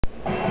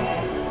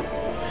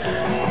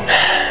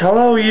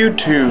Hello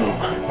YouTube.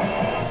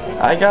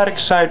 I got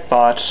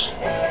Excitebots,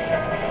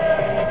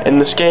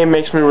 and this game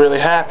makes me really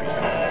happy.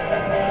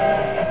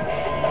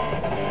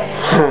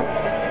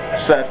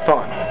 It's that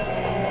fun.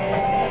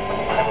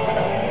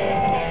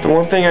 The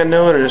one thing I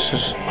noticed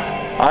is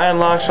I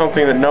unlocked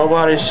something that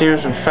nobody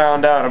seems to have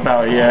found out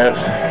about yet.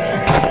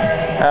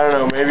 I don't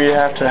know, maybe you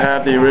have to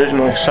have the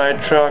original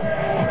Excite truck,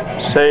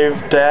 save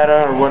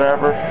data or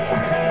whatever.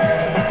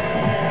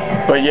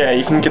 But yeah,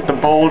 you can get the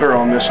Boulder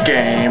on this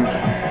game.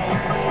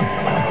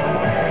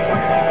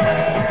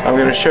 I'm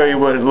going to show you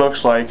what it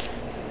looks like,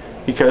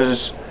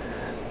 because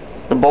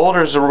the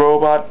Boulder's a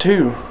robot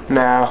too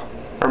now.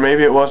 Or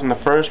maybe it wasn't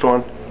the first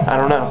one. I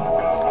don't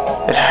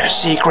know. It had a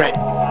secret.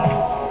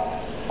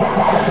 Look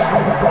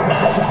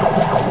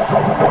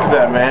at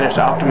that, man. It's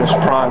Optimus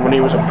Prime when he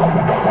was a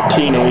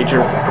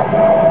teenager.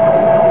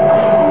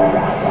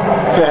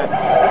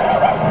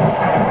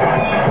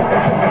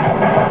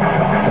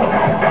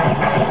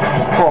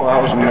 Oh,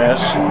 that was a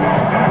mess.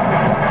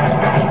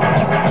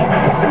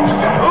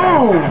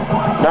 Ooh!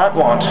 Not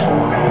once.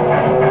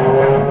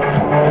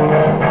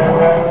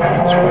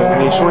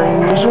 Swingy,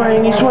 swingy,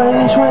 swingy,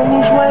 swingy,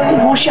 swingy, swingy,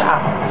 whoosha!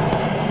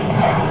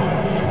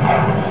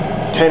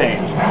 1080.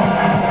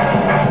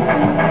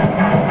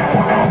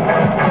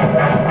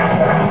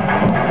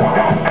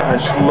 I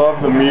just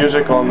love the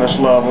music on this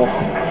level.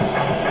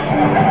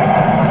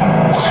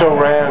 It's so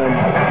random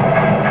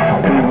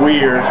and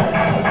weird.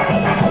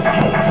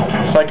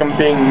 It's like I'm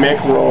being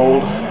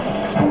Mick-rolled.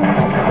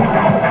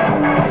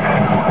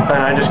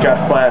 And I just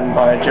got flattened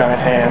by a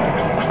giant hand.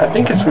 I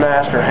think it's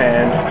Master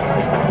Hand.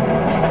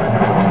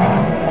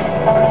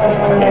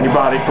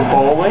 Anybody for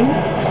bowling?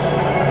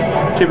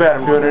 Too bad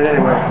I'm doing it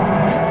anyway.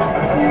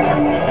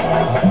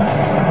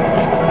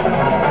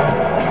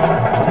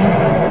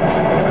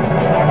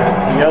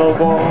 Yellow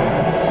ball.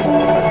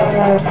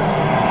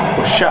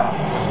 Well, shot.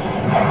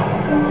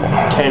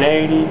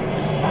 1080.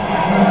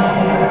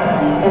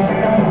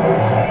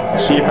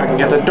 See if I can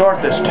get the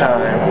dart this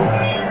time.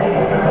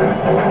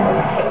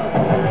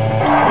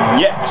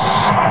 Yes!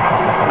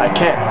 I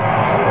can.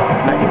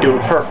 And I can do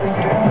it perfect.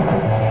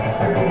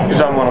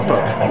 Because I'm on a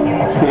book.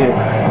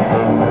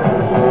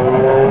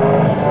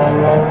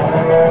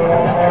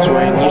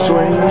 Swingy,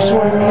 swingy,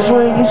 swingy,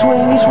 swingy,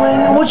 swingy,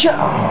 swingy, whatcha?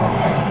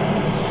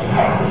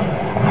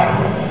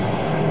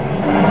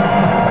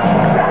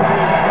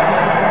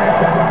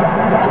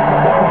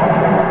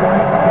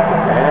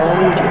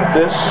 And get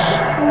this.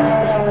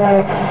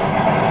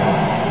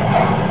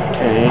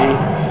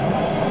 1080.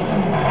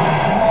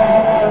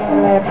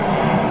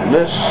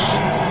 This.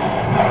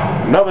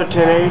 Another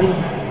 1080.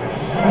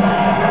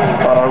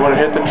 Thought I would have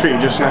hit the tree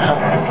just now.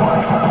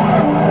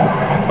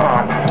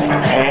 Ah,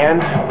 damn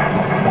hand.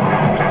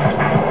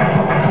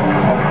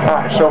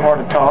 Ah, it's so hard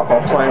to talk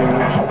while playing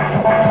this.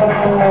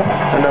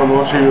 I know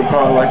most of you are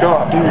probably like,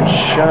 oh dude,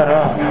 shut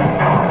up.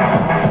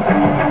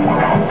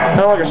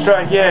 Not like a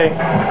strike, yay.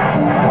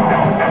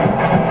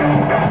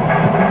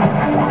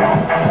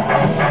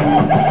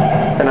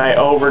 And I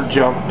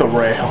over-jumped the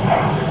rail.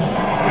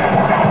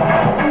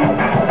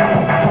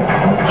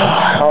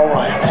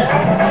 Alright,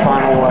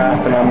 final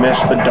lap, and I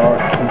missed the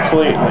dart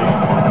completely.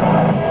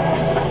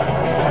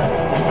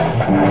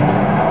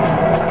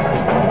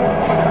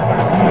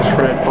 This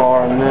red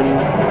bar, and then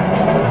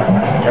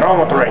get on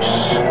with the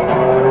race.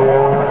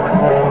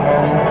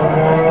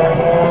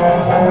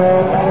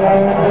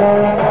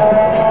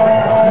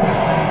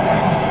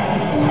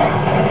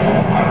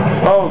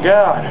 Oh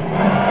God.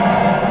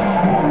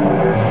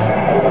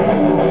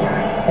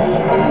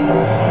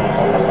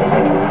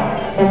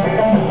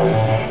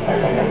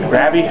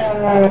 Grabby,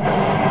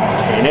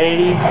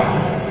 1080,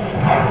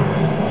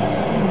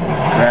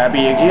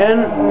 grabby again,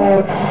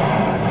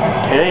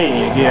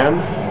 1080 again,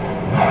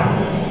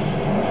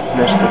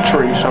 missed the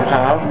tree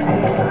somehow,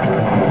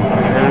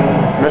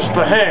 and missed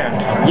the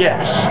hand,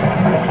 yes,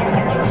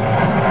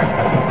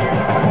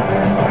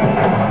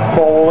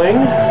 bowling,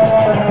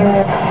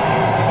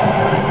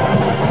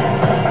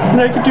 and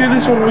I could do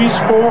this on Wii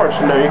Sports.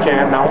 No you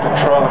can't, not with a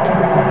truck.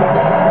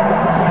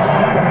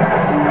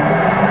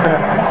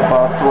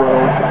 Throw.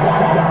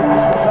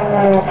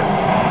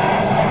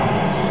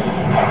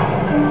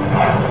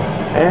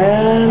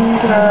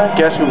 And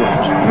guess who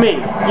wins? Me!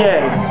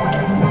 Yay!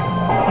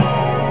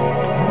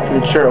 I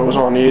mean, sure it was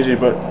on easy,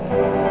 but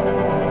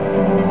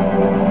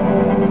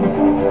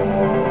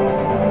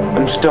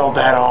I'm still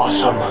that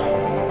awesome.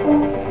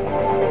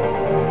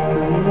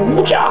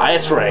 Yeah,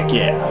 that's right,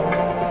 yeah.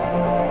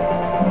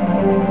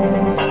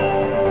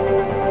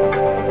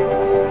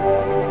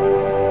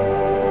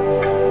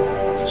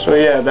 So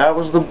yeah, that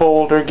was the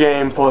Boulder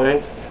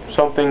gameplay.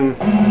 Something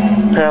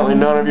apparently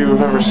none of you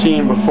have ever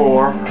seen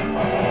before.